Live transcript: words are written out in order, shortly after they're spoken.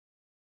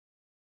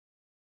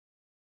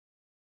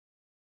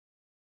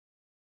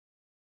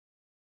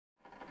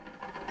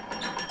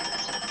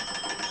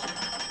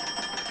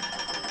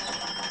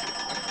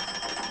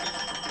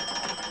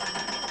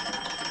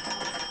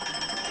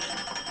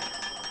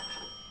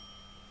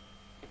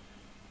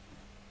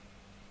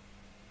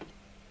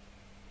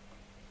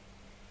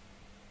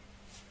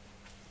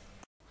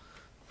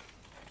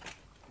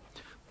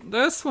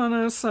This one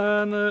is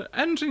an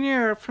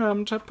engineer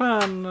from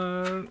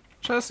Japan,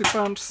 chassis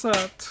punch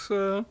set.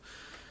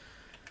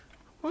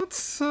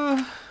 What's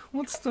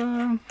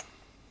the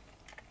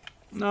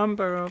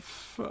number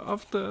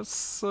of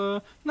this?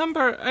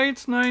 Number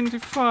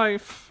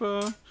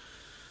 895.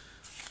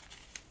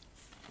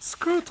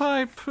 Screw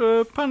type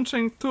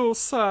punching tool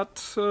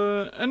set,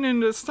 an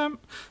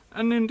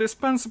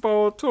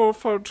indispensable tool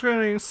for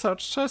drilling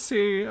such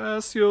chassis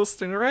as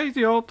used in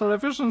radio,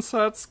 television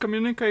sets,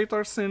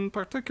 communicators in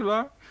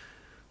particular,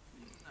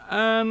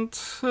 and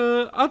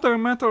other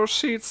metal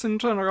sheets in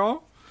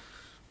general.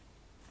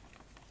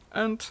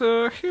 And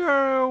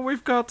here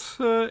we've got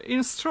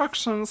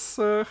instructions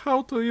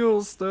how to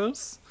use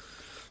this.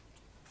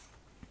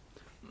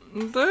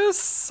 This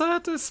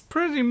set is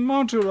pretty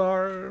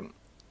modular.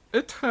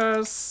 It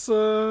has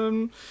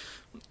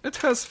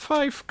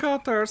 5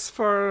 cutters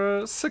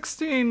for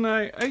 16,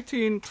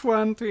 18,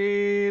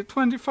 20,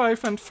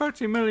 25 and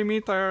 30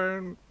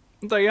 millimeter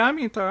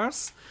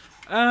diameters,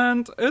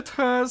 and it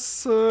has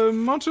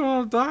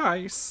modular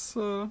dies.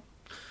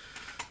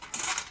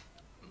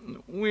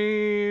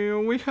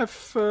 We have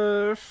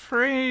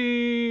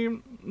 3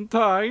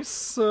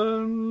 dies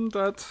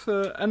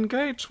that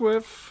engage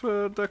with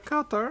the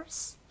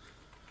cutters.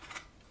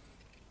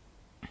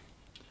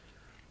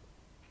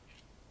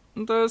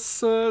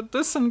 This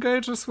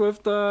disengages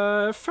with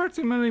the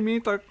 30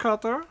 millimeter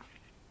cutter.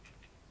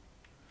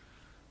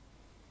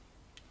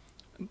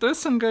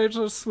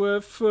 Disengages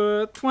with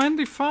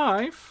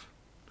 25.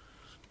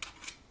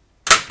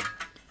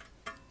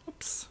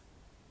 Oops.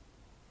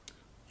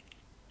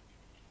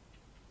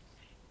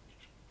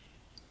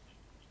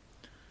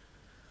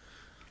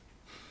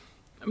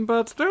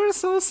 But there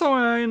is also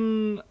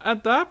an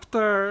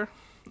adapter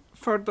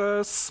for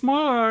the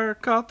smaller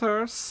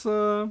cutters,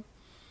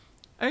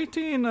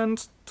 18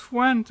 and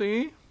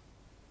 20.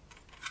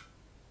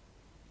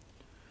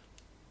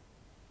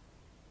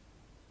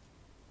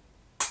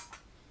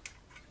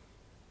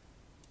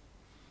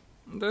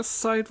 This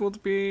side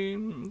would be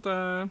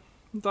the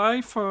die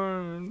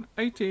for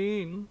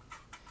 18.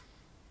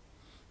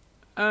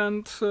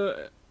 And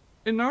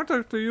in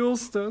order to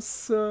use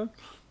this,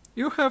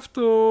 you have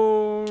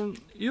to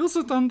use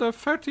it on the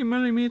 30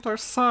 millimeter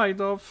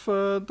side of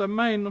the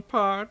main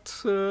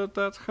part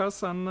that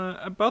has an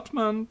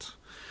abutment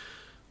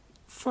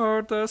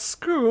for the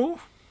screw.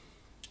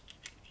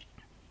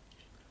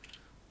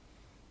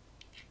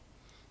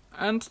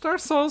 And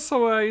there's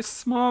also a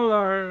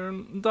smaller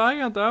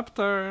die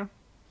adapter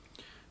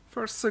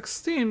for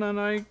 16, and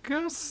I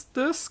guess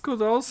this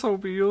could also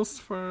be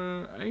used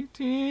for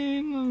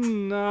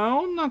 18.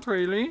 No, not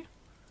really.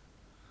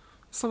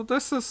 So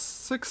this is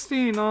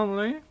 16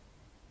 only.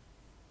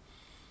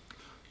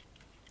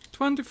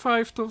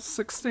 25 to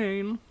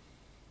 16.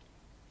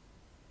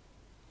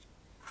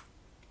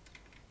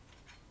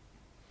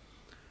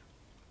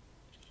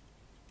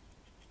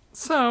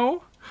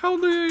 So, how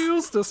do you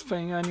use this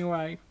thing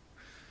anyway?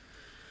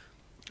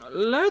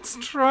 Let's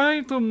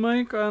try to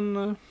make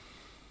an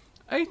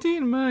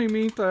 18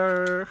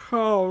 millimeter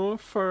hole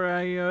for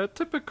a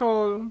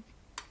typical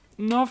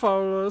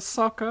novel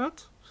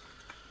socket.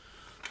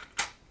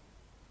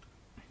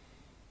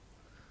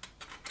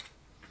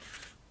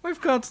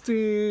 We've got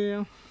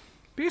the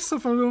piece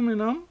of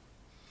aluminum.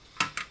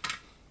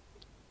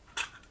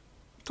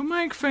 To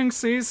make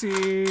things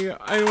easy,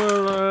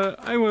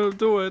 I will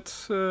do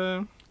it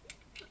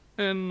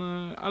in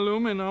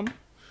aluminum.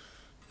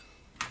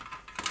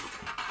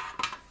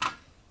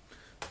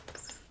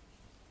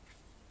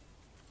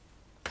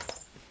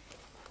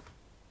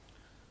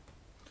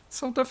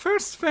 So the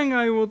first thing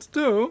I would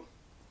do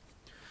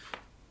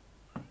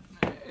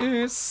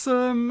is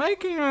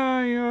making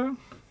a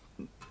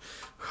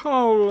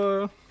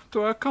hole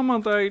to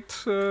accommodate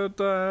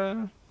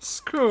the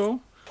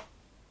screw.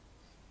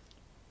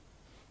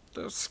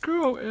 The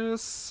screw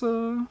is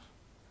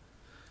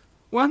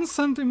 1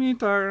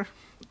 centimeter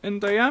in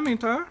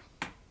diameter,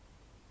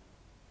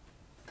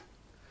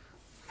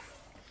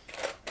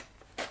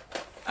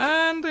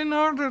 and in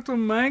order to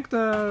make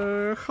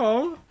the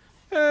hole,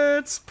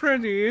 it's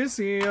pretty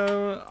easy.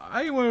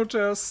 I will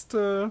just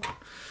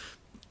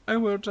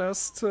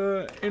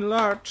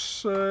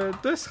enlarge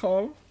this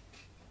hole.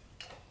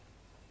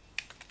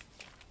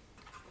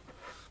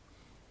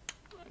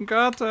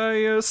 Got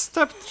a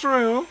step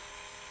drill.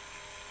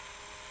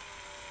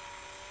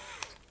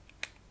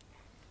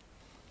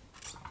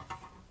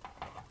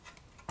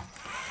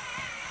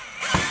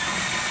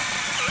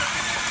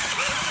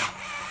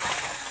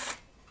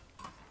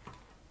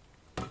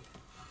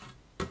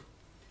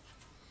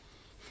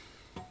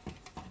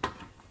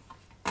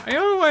 I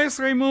always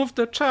remove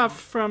the chaff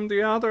from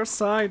the other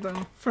side,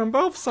 and from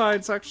both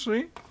sides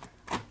actually.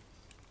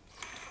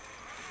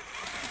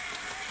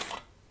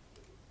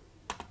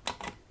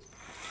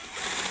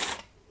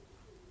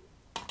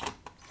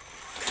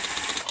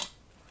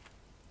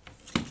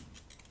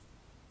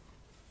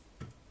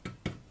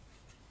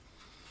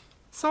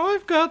 So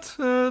I've got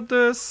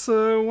this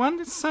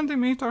 1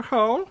 centimeter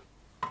hole,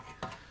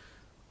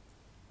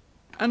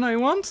 and I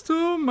want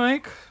to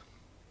make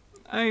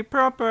a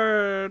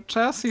proper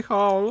chassis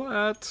hole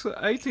at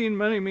 18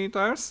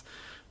 millimeters.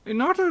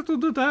 In order to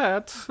do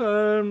that,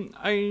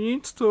 I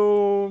need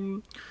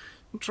to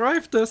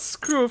drive the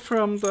screw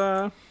from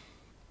the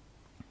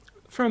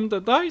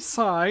die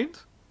side.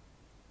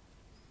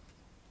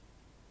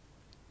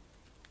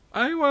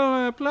 I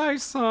will apply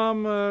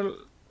some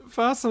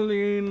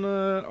Vaseline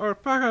or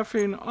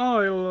paraffin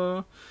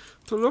oil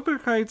to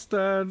lubricate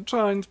the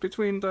joint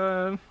between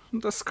the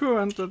screw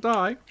and the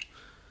die.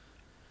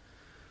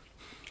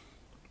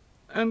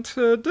 And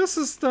this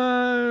is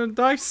the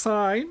die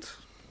side.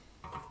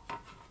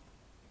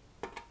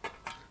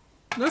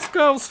 This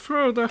goes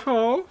through the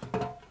hole.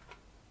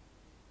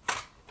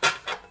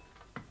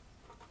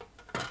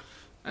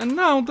 And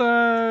now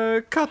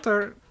the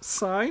cutter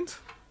side.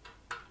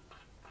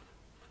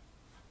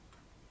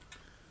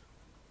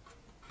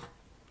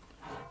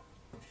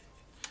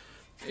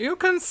 You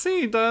can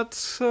see that,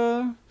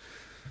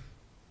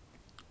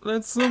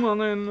 let's zoom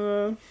on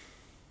in,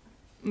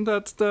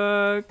 that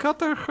the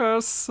cutter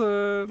has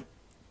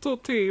two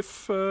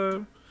teeth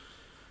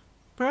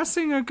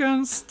pressing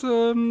against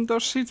the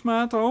sheet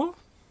metal.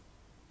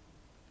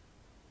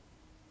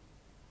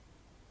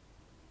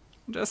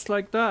 Just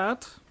like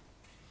that.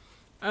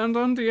 And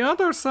on the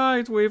other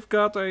side we've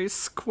got a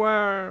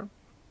square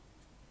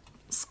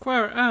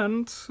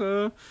end.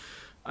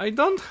 I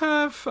don't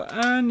have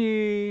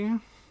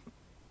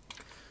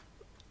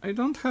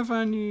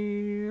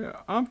any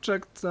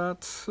object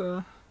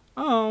that...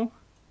 oh,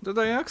 did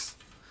I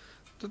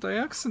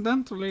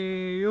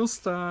accidentally use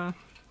the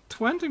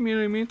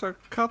 20mm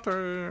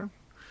cutter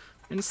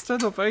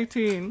instead of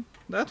 18?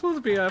 That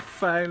would be a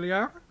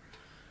failure.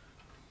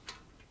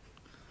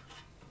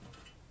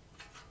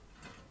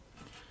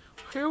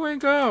 Here we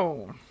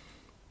go.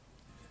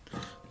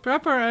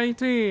 Proper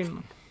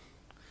 18.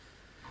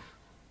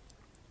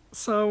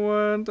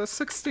 So the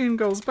 16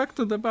 goes back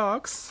to the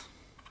box.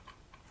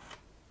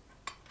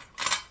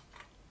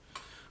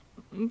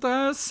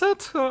 The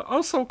set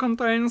also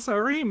contains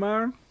a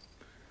reamer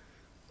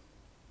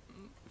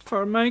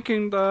for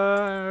making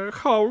the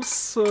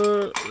holes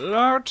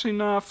large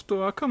enough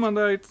to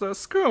accommodate the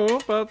screw,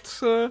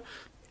 but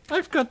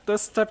I've got the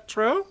step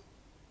through.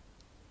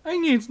 I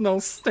need no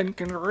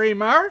stinking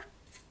reamer.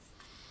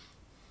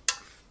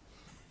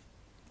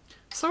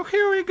 So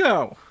here we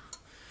go.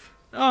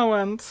 Oh,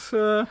 and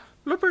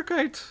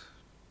lubricate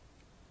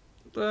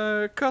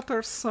the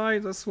cutter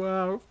side as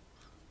well.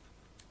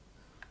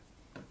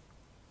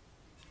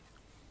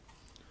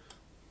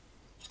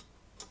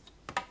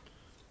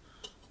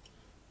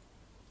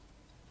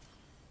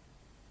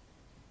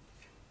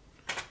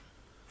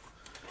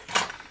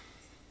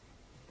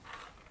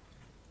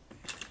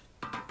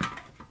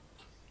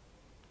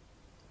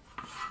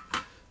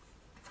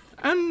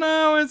 And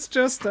now it's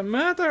just a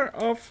matter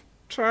of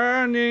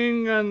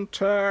turning and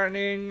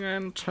turning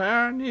and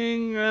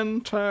turning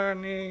and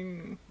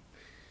turning.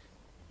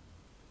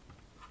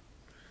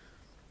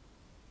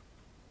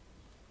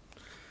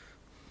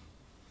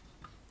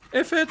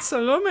 If it's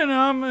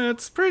aluminum,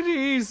 it's pretty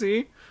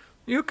easy.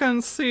 You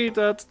can see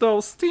that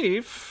those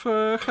teeth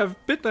have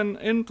bitten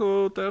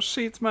into the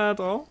sheet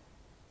metal.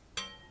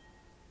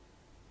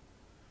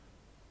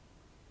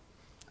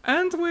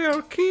 And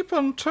we'll keep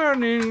on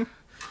turning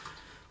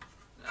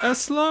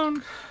as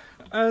long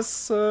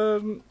as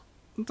the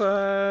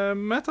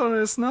metal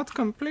is not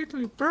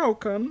completely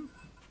broken.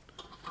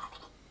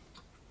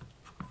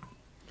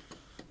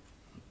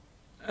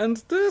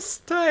 And this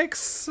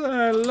takes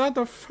a lot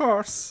of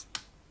force.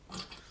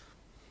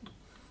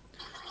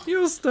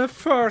 Use the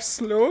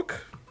force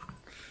look.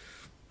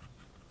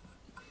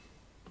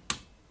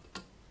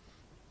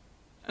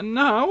 And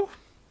now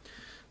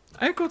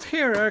I could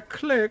hear a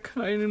click.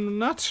 I'm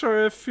not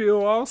sure if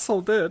you also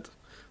did.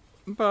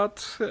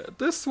 But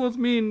this would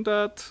mean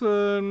that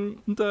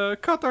the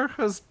cutter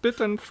has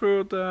bitten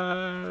through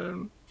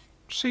the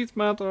sheet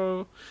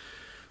metal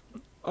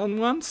on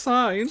one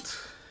side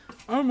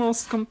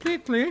almost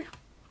completely,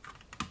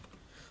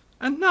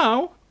 and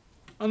now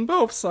on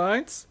both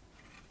sides.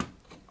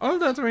 All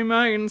that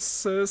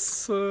remains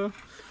is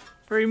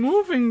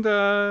removing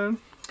the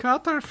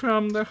cutter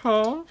from the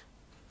hole.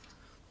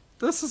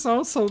 This is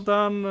also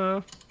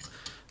done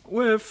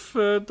with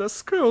the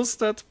screws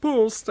that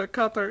pulls the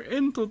cutter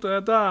into the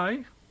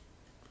die.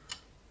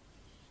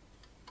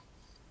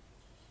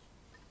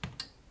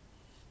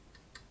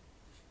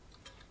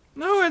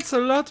 Now it's a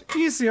lot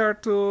easier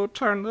to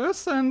turn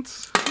this, and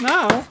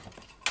now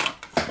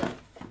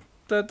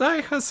the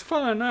die has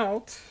fallen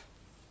out,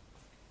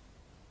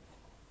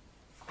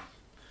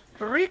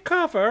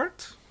 recovered.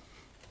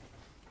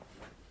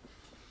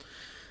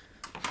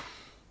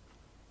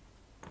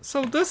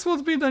 So this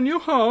would be the new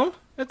hole.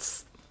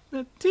 It's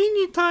a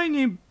teeny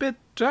tiny bit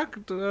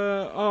jagged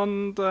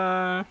on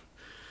the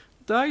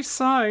die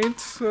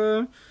side.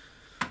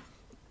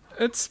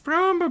 It's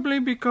probably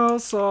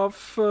because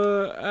of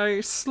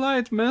a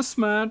slight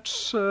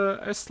mismatch,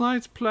 a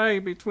slight play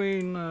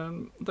between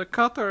the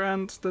cutter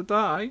and the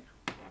die.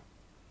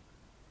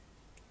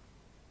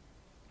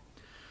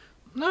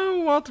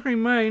 Now what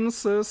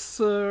remains is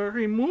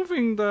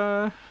removing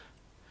the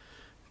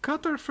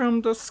cutter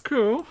from the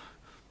screw.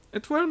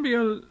 It will be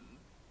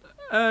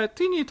a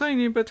teeny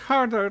tiny bit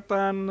harder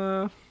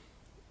than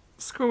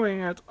screwing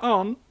it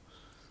on,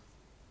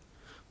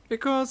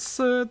 because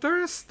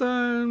there is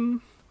the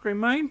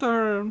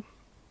remainder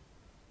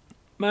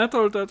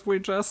metal that we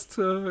just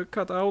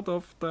cut out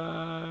of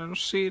the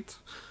sheet.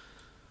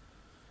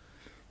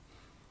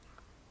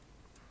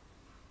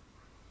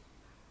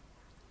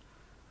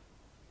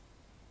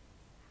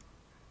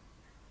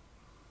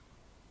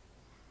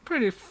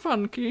 Pretty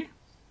funky.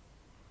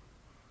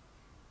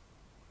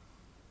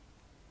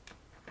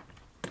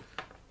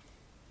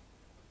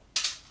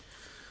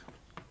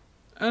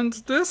 And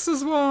this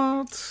is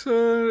what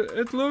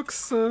it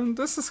looks,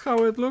 this is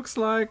how it looks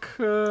like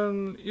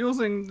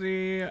using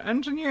the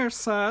engineer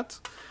set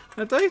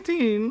at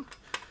 18.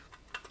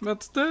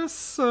 But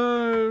this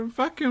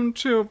vacuum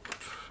tube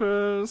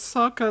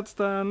socket,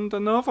 then the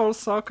novel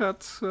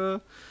socket,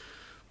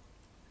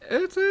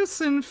 it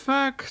is in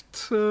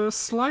fact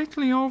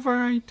slightly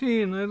over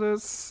 18. It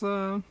is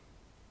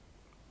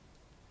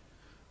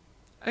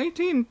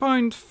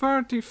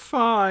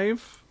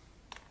 18.35.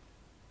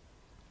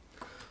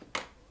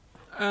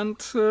 And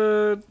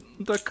the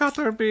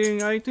cutter being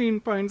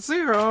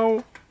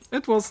 18.0,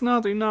 it was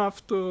not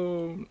enough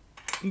to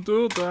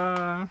do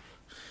the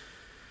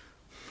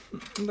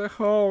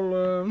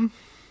whole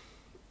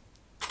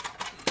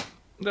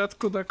that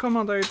could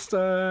accommodate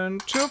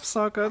the tube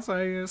socket.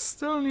 I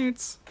still need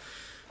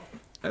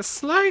a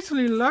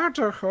slightly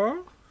larger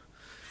hole,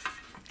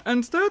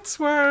 and that's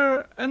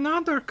where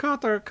another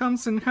cutter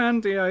comes in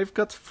handy. I've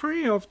got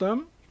 3 of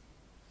them.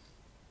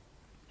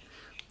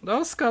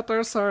 Those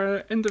cutters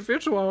are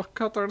individual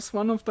cutters.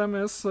 One of them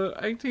is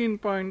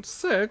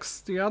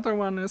 18.6, the other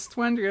one is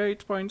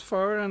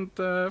 28.4, and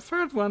the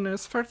third one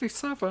is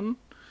 37.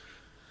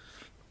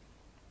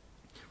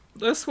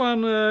 This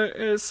one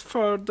is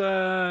for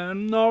the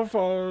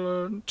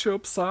novel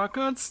tube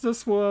sockets.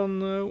 This one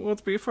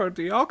would be for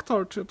the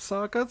octal tube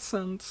sockets,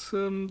 and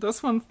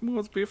this one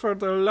would be for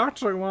the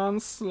larger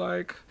ones,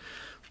 like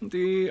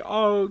the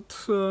old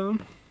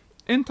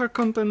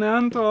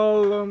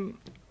intercontinental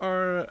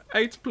or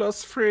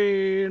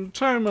 8+3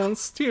 German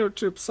steel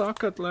tube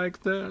socket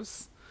like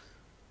this.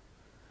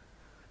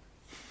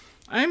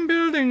 I'm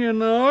building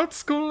an old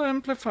school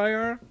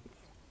amplifier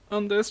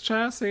on this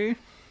chassis.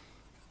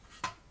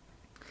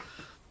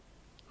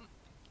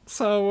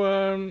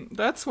 So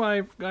that's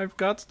why I've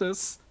got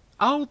this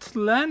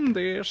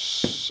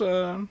outlandish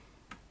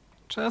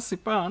chassis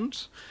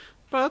punch.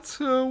 But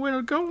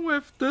we'll go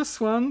with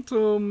this one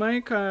to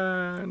make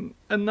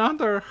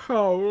another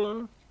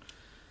hole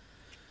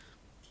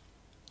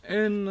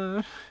in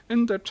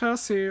the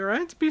chassis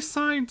right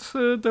beside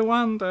the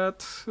one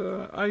that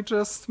I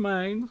just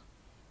made.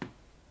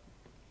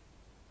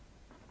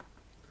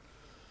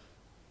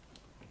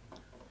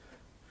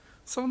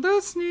 So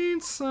this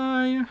needs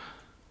a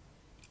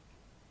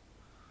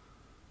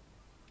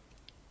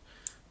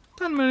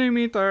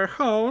 10mm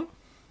hole,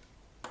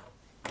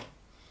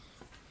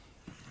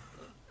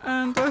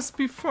 and as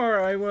before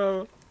I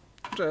will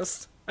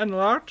just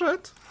enlarge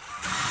it.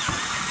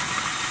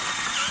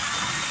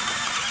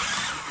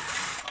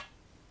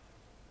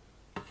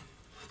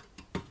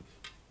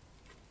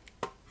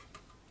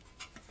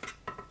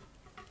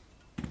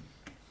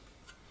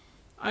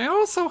 I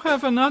also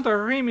have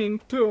another reaming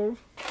tool.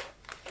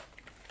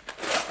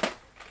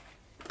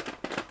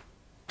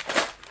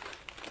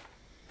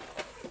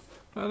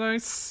 But I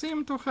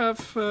seem to have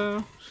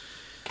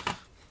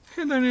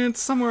hidden it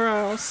somewhere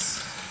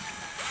else.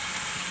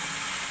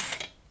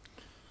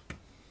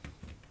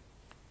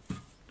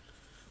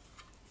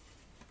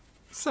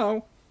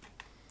 So,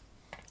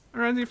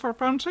 ready for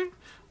punching?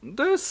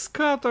 This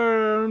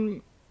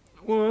cutter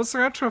was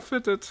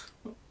retrofitted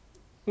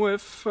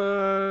with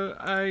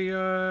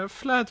a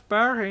flat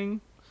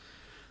bearing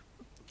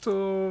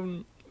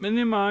to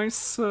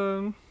minimize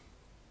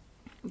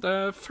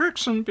the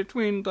friction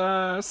between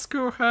the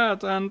screw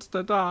head and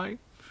the die.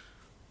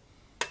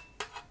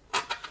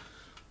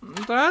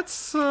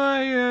 That's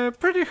a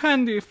pretty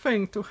handy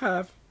thing to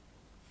have.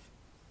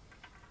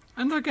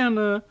 And again,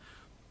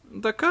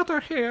 the cutter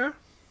here,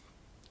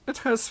 it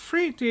has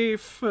 3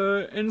 teeth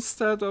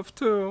instead of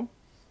 2.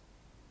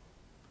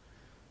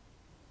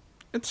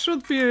 It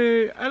should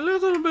be a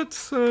little bit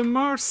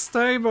more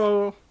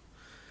stable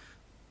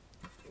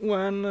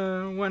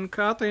when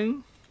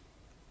cutting.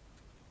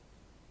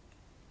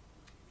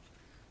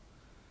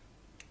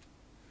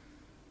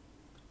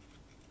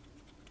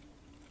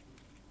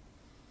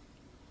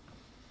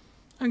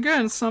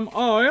 Again, some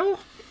oil.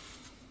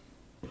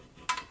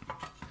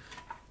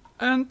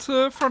 And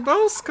for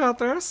those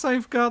cutters,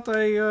 I've got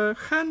a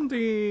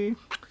handy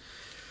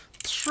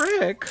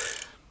trick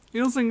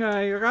using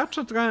a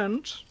ratchet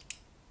wrench.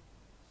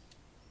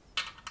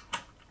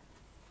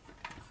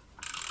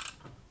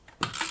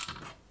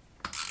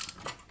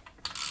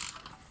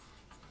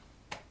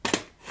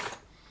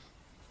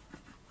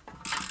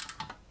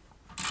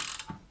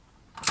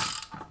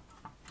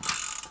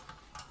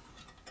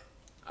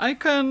 I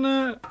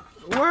can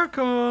work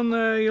on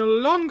a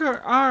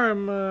longer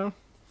arm,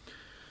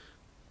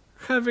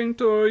 having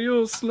to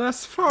use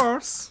less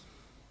force,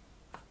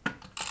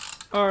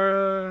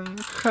 or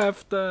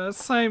have the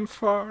same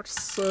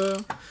force,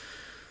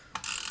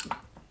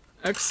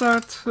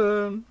 exert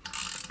the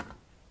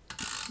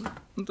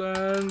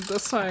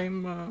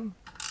same,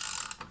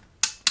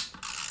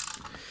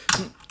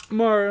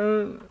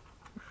 more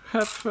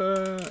have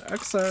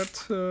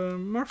exert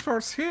more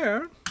force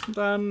here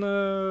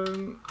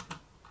than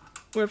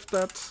with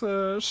that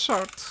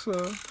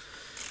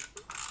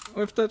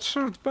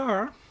short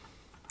bar,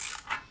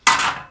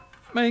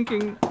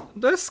 making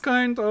this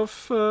kind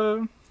of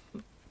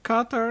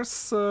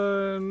cutters,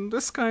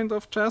 this kind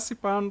of chassis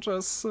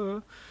punches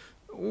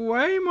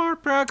way more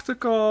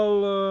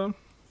practical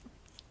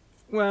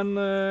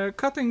when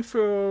cutting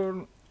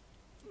through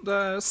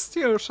the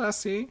steel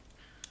chassis.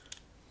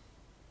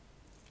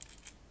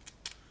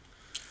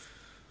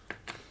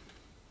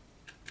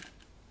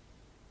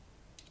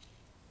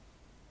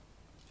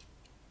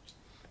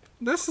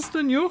 This is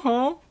the new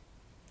hole,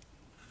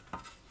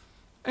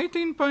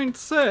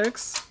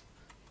 18.6,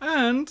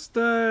 and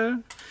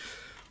the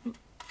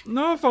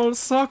novel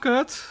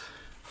socket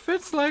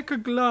fits like a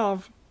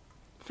glove.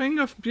 Thing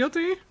of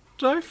beauty,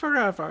 joy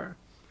forever.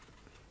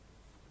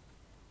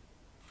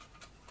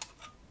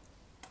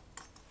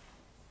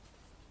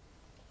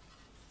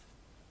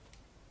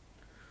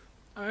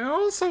 I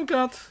also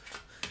got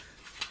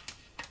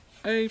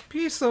a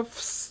piece of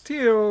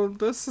steel.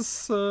 This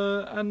is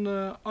an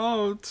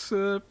old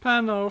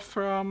panel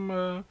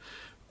from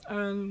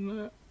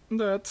that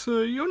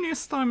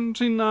Unistem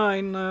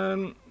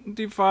G9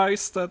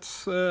 device that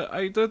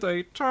I did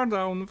a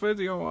teardown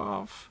video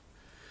of.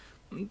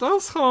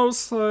 Those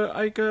holes,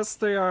 I guess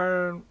they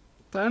are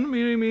 10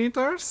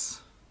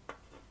 millimeters.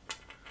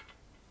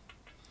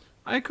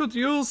 I could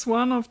use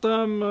one of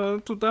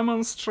them to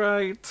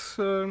demonstrate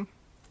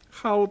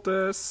how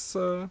this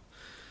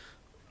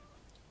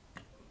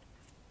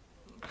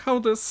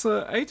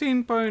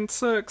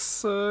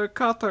 18.6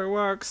 cutter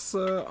works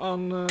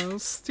on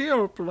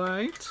steel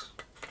plate.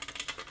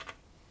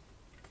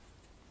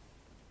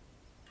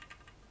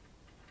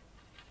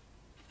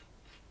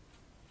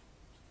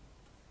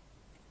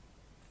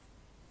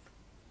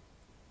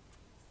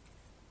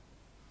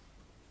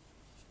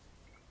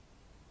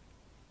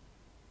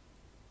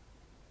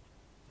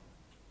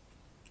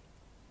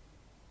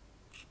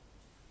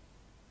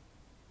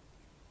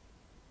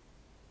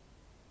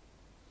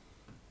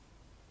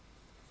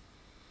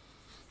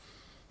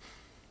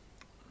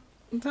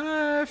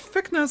 The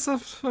thickness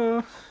of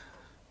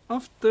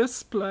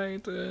this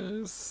plate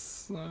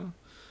is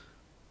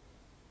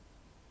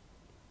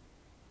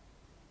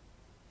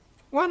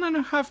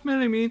 1.5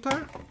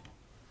 millimeter.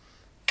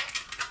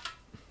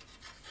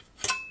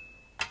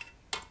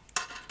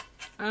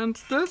 And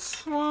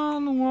this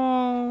one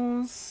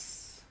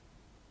was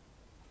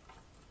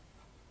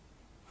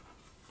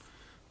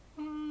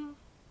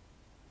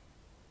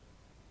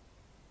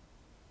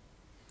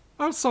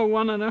also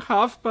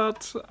 1.5,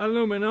 but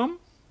aluminum.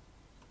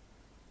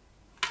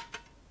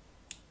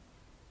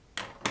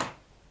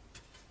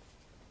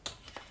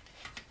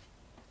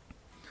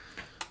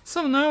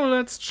 So now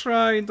let's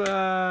try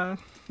the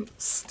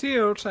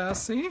steel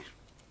chassis.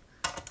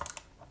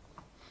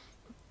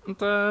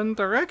 Then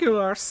the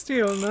regular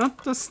steel,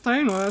 not the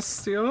stainless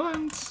steel,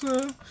 and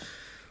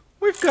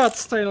we've got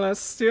stainless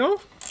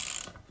steel.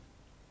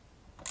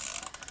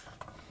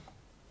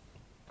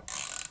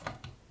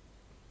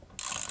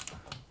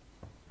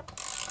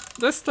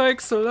 This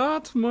takes a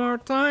lot more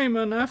time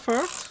and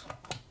effort.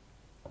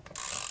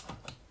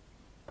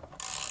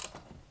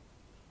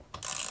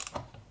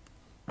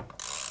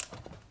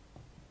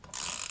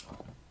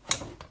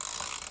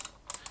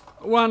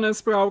 One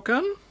is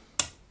broken.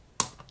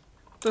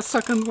 The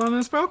second one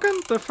is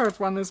broken. The third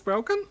one is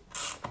broken.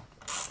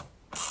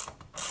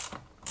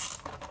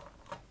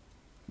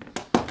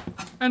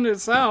 And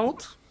it's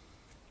out.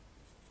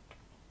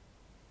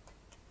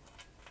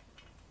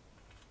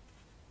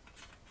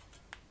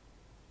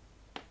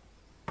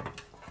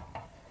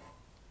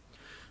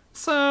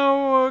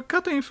 So,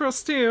 cutting through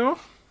steel,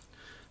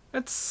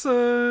 it's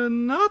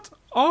not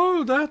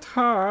all that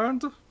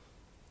hard.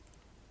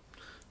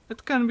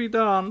 It can be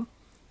done.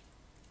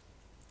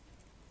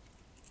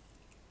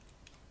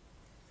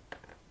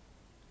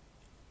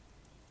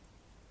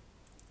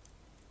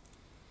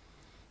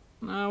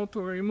 Now to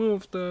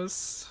remove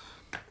this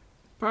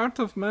part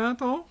of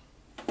metal.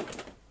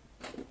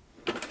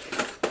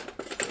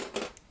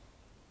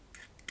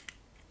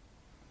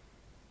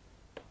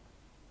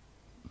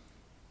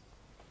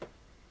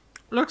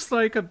 Looks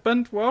like a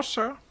bent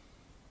washer.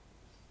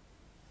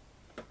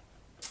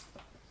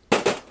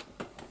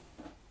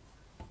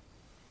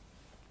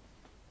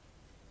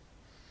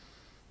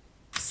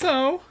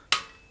 So,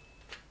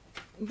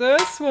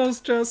 this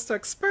was just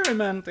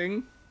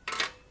experimenting.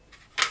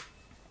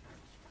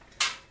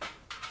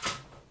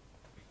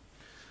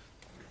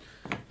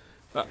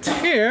 But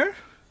here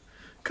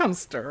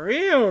comes the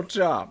real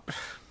job.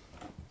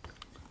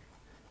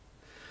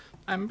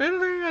 I'm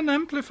building an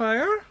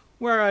amplifier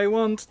where I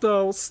want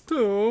those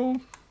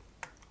two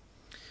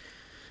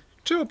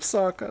tube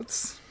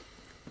sockets.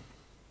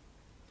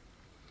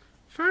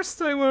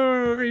 First I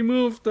will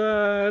remove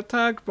the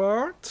tag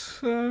board.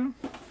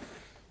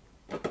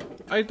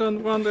 I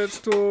don't want it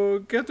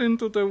to get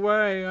into the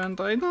way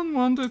and I don't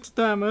want it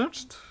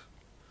damaged.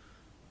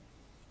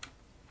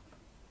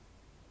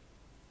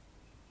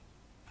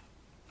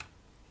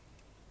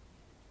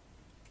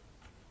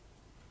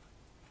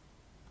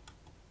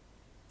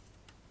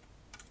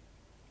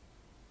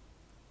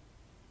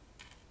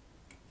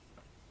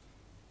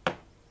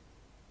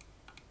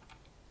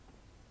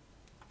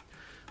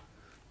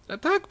 The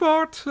tag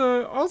board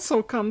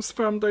also comes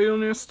from the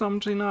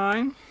Unistom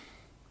G9.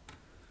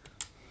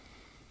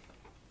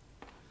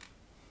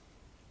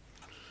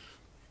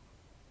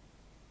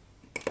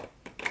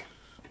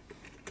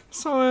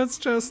 So it's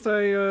just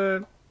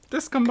a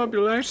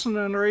discombobulation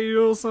and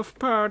reuse of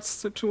parts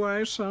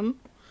situation.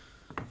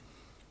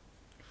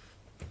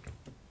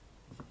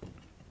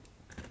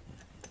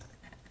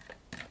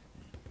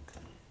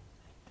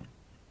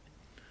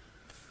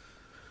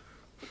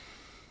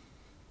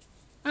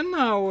 And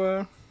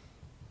now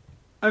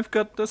I've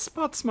got the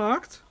spots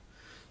marked.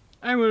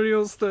 I will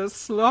use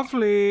this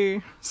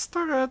lovely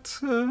Starrett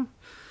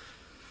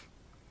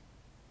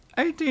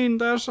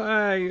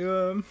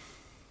 18-A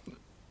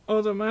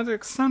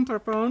automatic center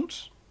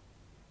punch.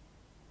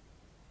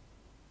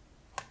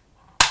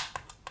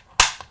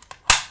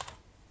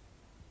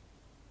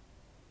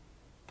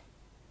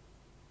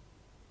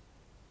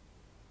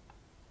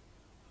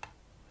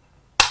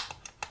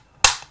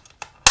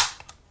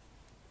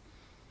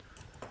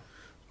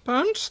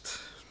 Punched.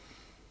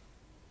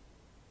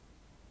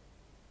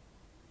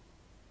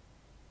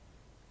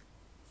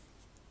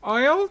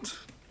 Oiled.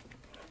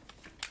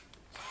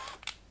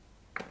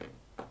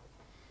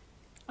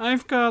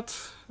 I've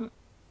got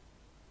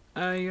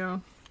a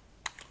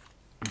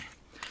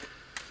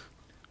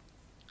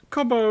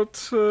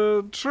cobalt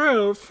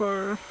drill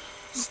for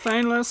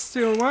stainless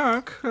steel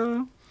work,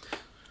 and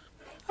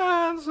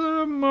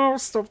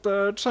most of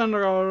the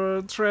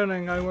general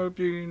drilling I will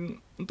be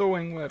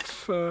doing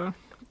with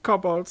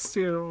cobalt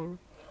steel.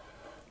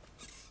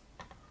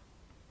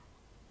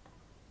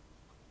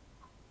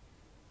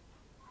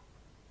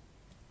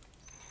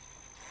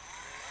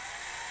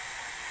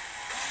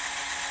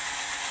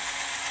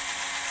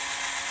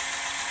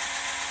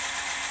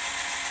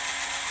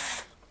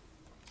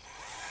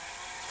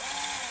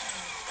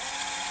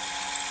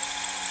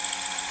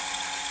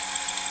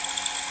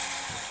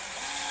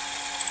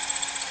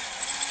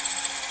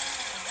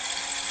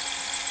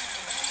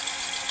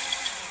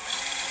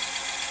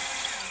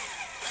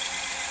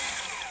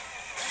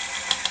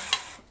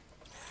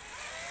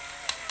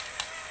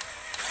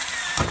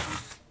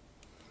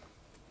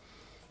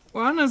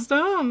 One is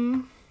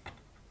done.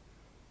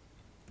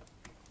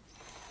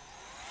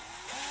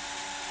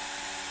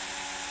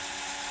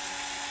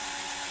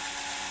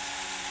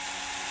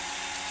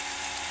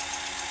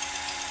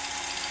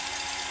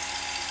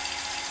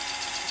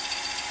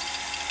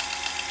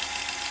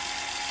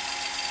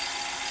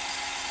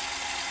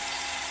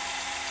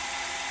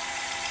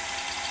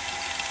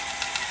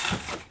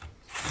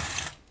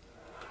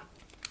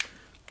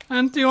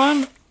 And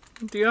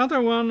the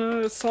other one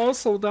is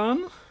also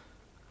done.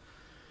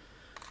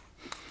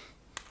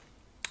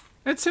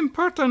 It's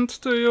important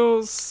to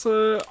use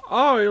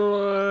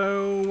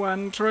oil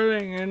when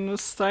drilling in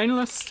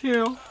stainless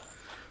steel.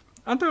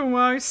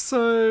 Otherwise,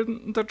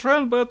 the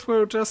drill bit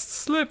will just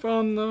slip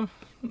on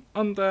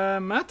the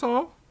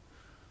metal,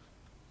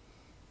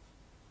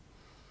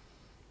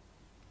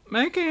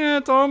 making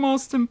it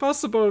almost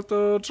impossible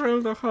to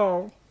drill the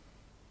hole.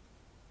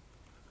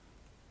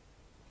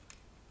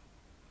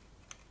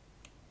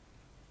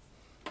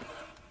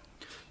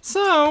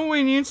 So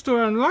we need to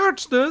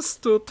enlarge this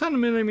to 10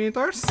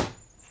 millimeters.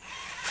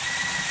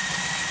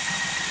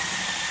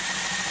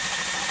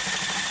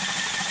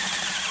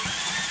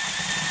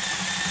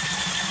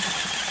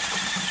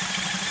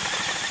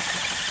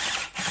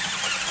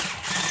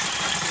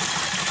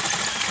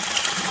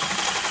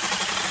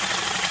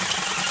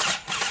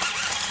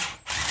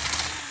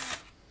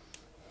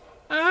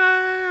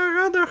 A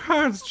rather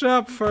hard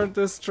job for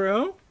this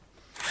drill.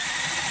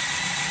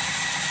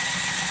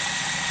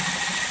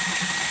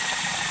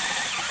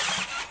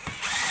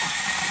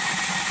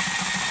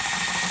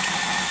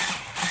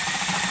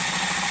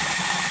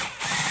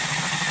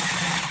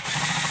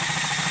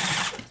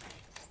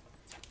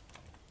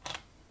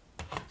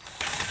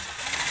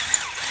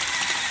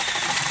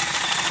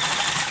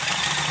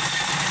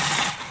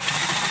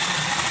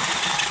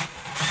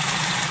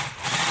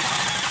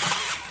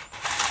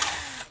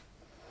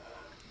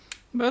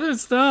 But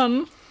it's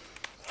done.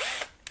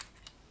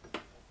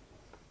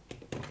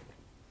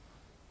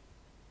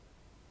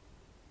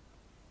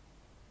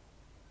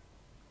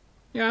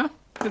 Yeah,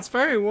 it's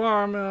very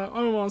warm,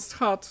 almost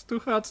hot, too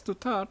hot to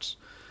touch,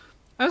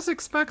 as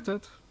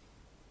expected.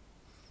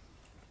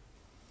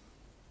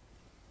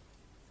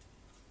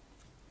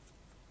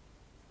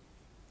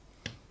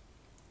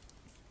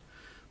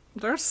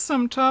 There's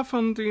some chaff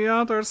on the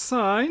other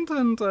side,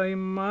 and I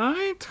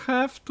might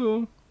have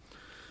to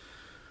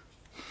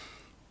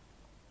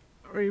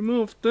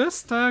remove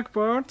this tag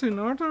board in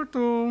order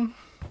to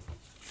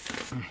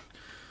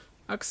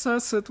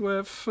access it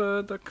with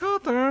the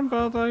cutter,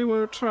 but I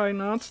will try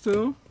not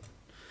to.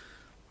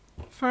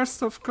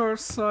 First, of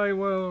course, I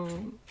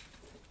will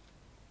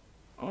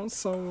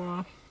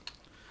also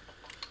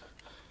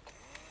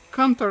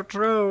counter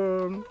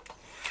drill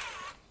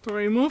to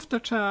remove the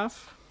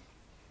chaff.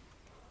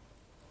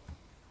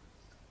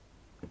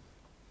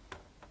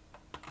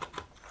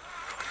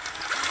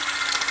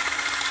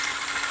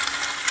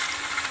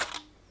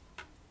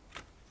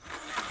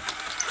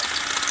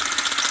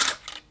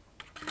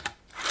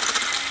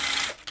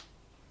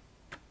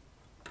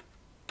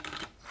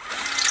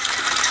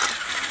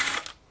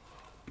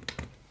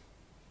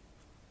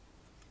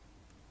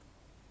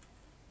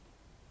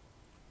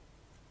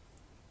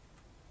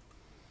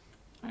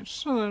 I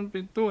shouldn't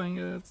be doing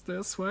it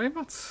this way,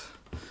 but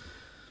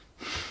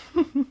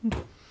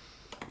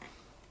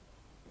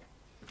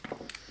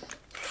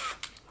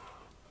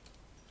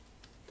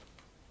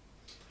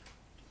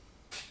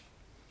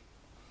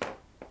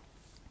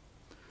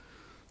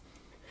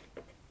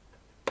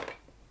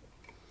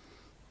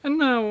and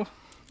now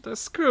the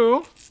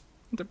screw,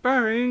 the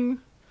bearing,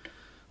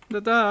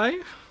 the die,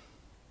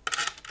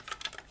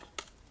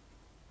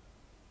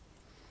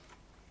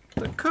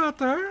 the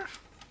cutter,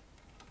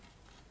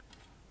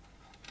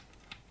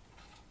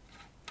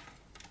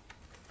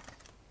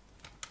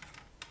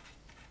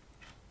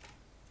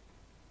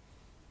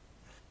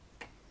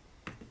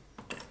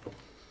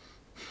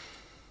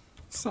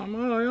 some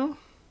oil,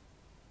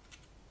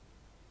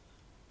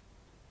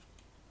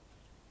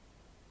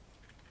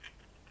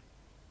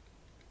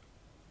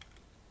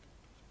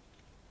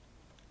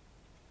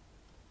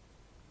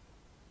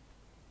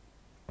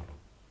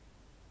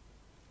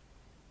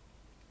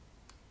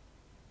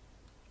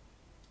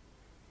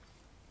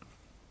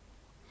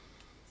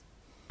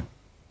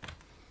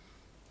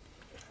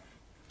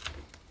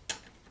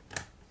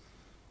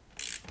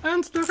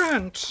 and the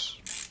wrench.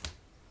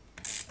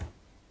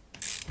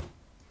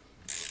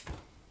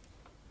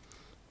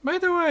 By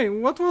the way,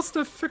 what was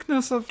the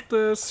thickness of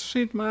this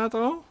sheet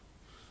metal?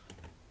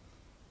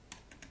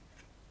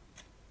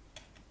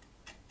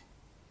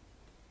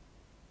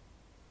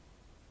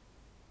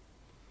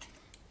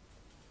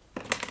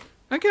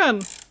 Again,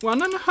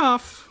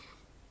 1.5.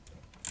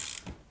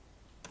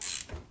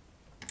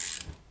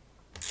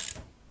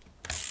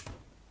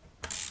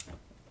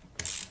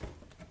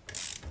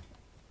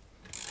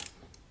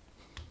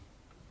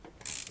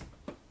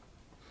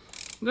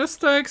 This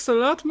takes a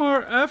lot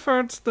more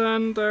effort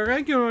than the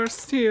regular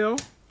steel.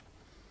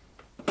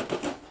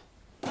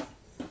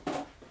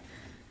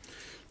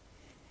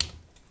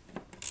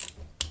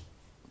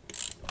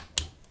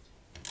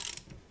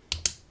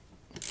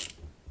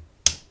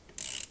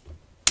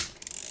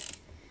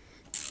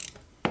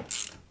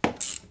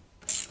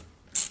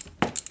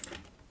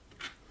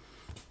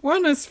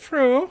 One is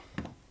through.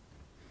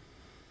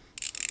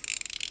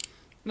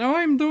 Now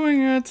I'm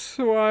doing it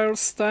while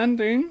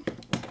standing,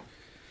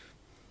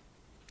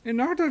 in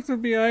order to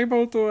be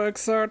able to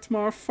exert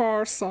more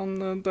force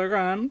on the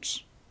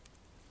wrench.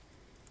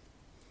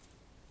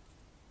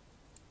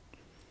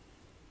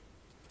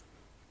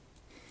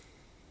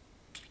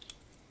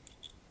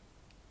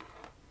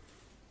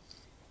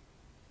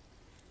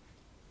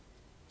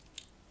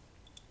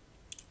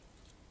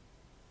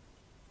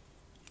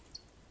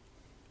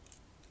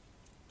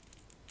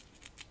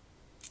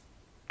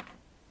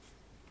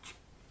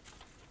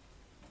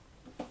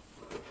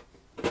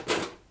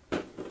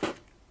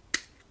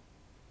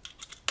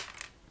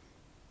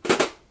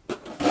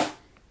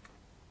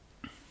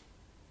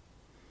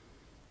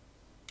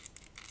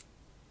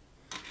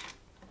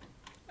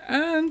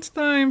 And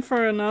time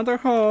for another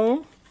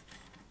hole.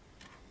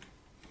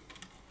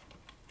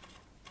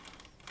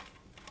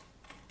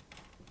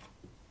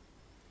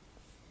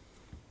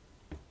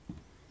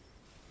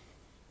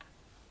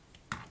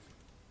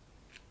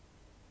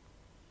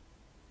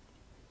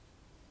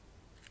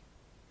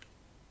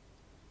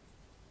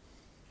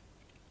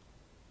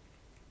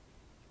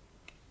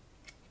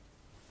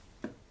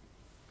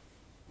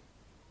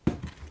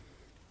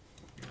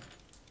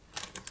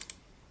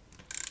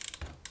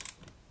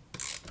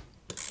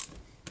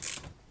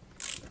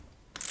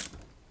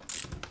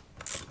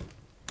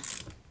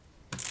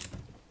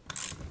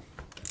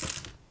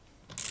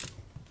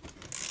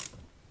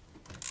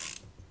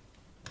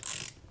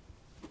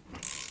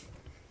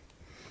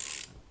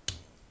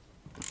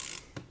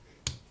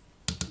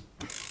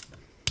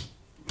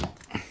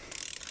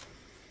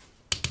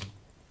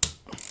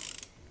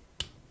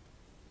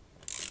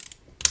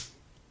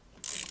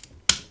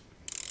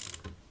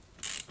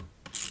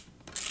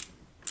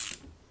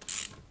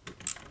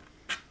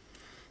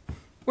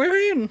 We're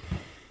in.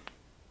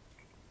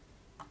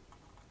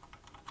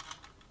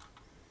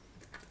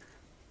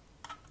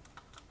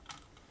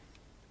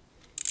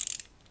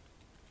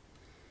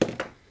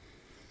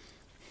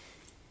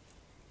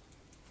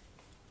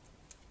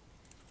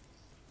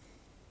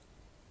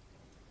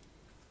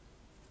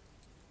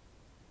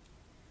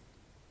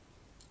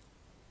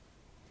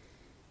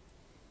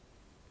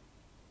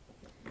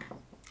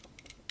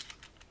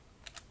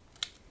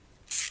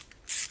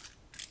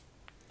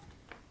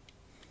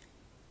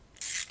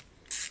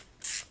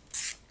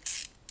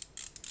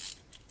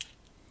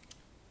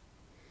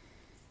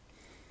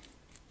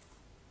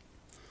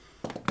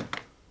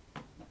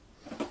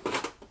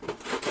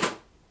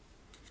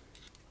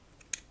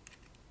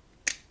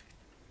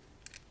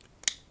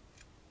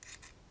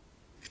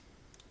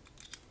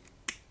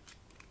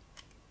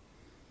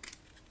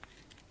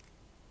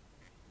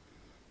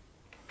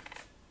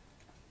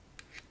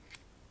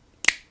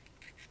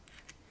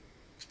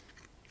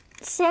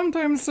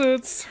 sometimes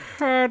it's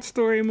hard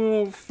to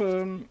remove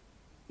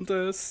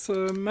this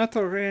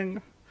metal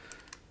ring.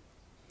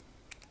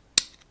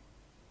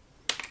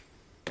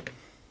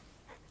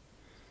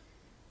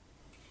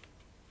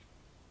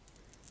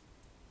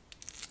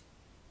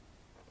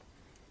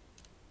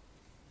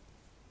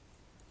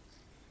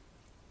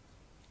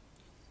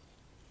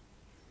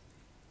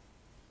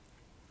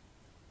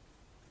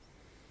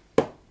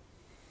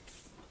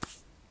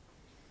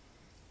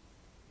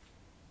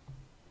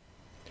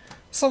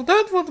 So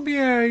that would be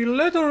a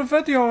little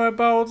video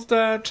about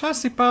the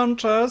chassis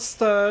punches,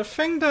 the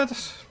thing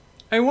that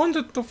I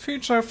wanted to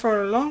feature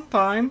for a long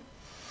time.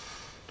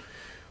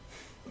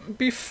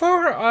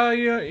 Before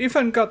I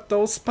even got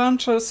those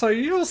punches, I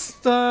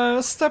used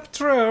the step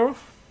drill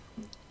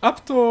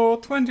up to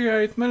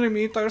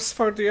 28mm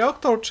for the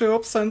octo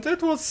tubes, and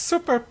it was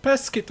super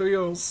pesky to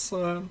use.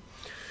 A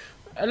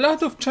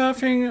lot of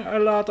chafing, a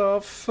lot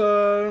of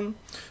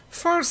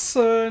force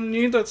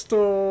needed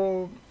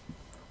to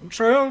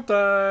drill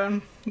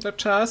the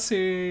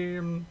chassis,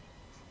 a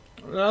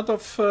lot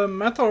of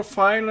metal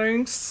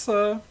filings,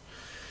 a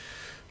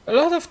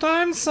lot of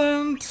times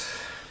and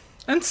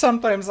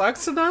sometimes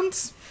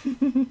accidents.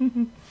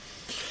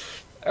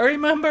 I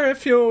remember,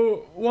 if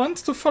you want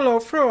to follow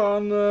through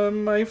on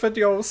my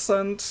videos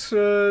and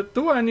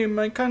do any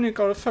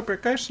mechanical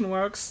fabrication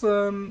works,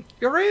 you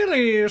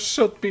really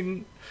should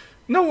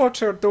know what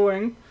you're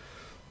doing.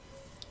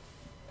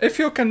 If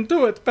you can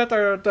do it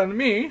better than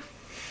me,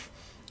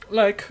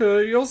 like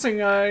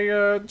using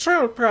a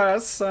drill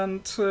press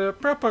and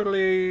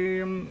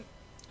properly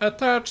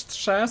attached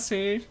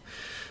chassis,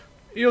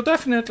 you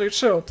definitely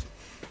should.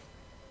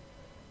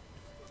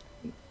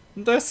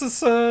 This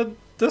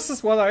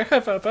is what I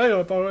have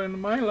available in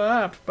my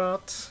lab,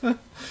 but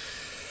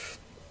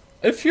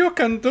if you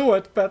can do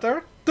it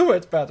better, do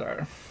it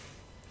better.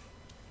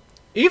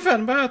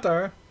 Even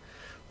better,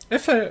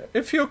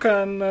 if you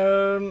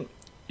can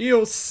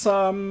use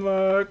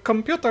some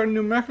computer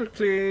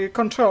numerically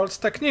controlled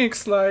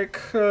techniques like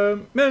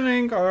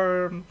milling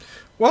or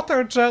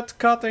water jet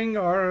cutting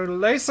or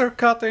laser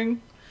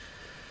cutting,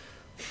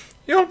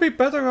 you'll be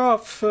better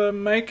off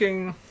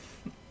making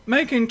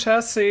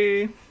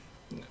chassis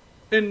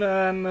in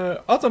an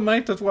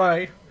automated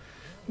way.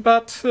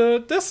 But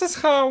this is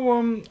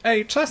how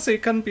a chassis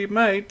can be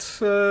made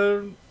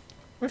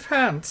with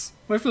hands,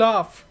 with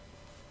love.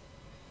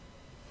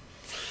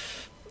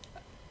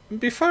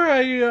 Before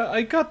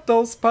I got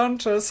those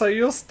punches, I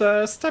used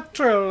the step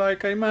drill,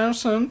 like I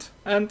mentioned,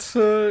 and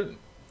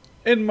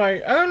in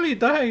my early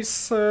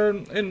days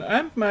in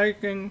amp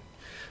making,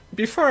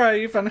 before I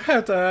even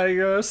had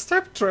a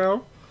step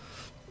drill,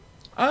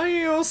 I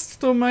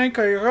used to make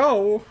a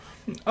row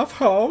of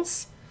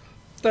holes,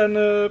 then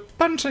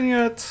punching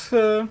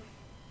the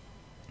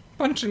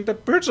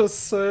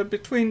bridges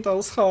between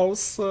those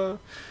holes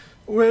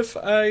with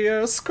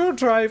a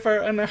screwdriver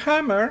and a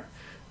hammer,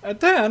 and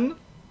then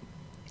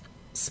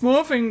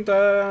smoothing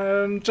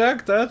the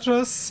jagged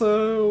edges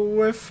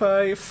with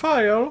a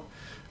file.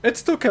 It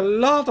took a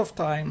lot of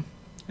time.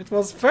 It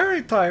was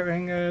very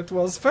tiring, it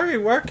was very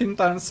work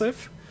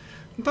intensive,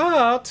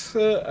 but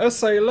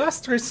as a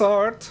last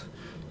resort,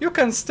 you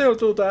can still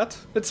do that.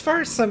 It's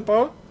very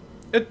simple.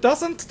 It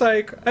doesn't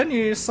take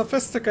any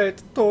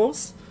sophisticated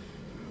tools,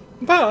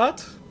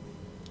 but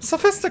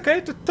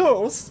sophisticated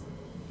tools,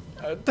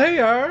 they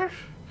are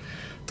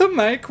to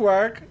make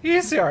work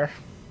easier.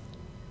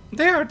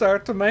 They are there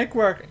to make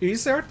work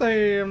easier,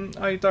 they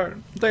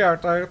are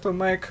there to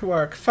make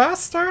work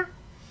faster,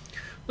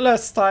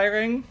 less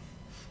tiring,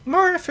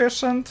 more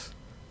efficient.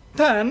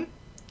 Then,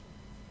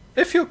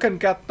 if you can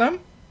get them,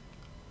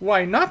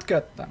 why not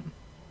get them?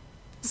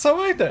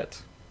 So I did.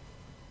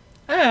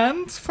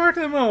 And for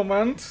the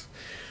moment,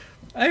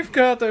 I've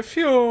got a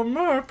few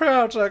more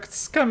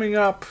projects coming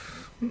up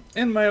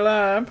in my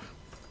lab.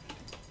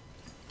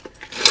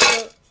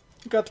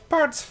 Got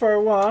parts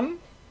for one.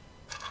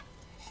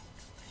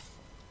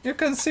 You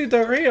can see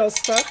the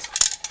rheostat.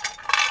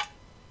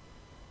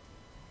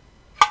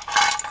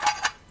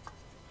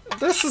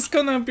 This is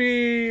gonna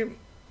be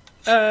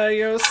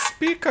a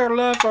speaker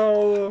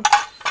level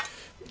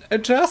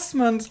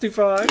adjustment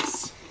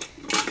device,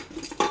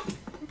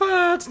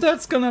 but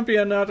that's gonna be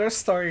another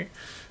story.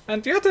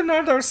 And yet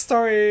another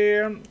story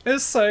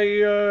is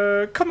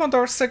a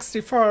Commodore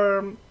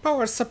 64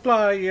 power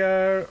supply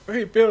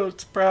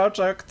rebuild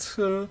project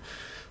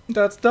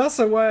that does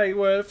away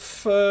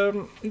with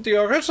the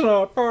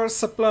original power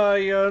supply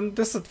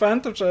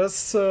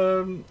disadvantages,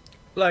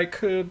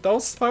 like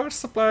those power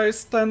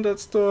supplies tended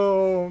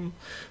to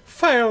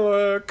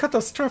fail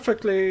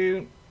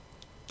catastrophically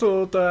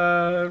to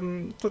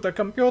the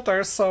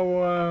computer,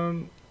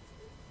 so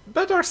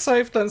better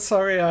safe than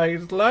sorry.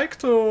 I'd like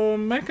to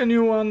make a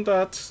new one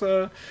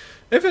that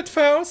if it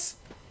fails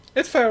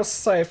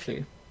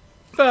safely.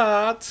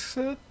 But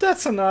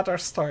that's another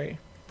story.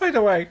 By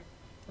the way,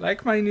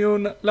 like my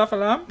new lava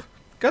lamp,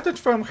 got it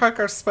from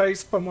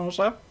Hackerspace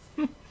Pomorze.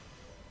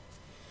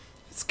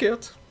 It's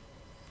cute.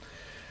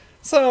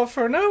 So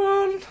for now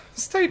on,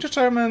 stay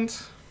determined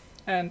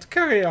and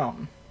carry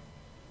on.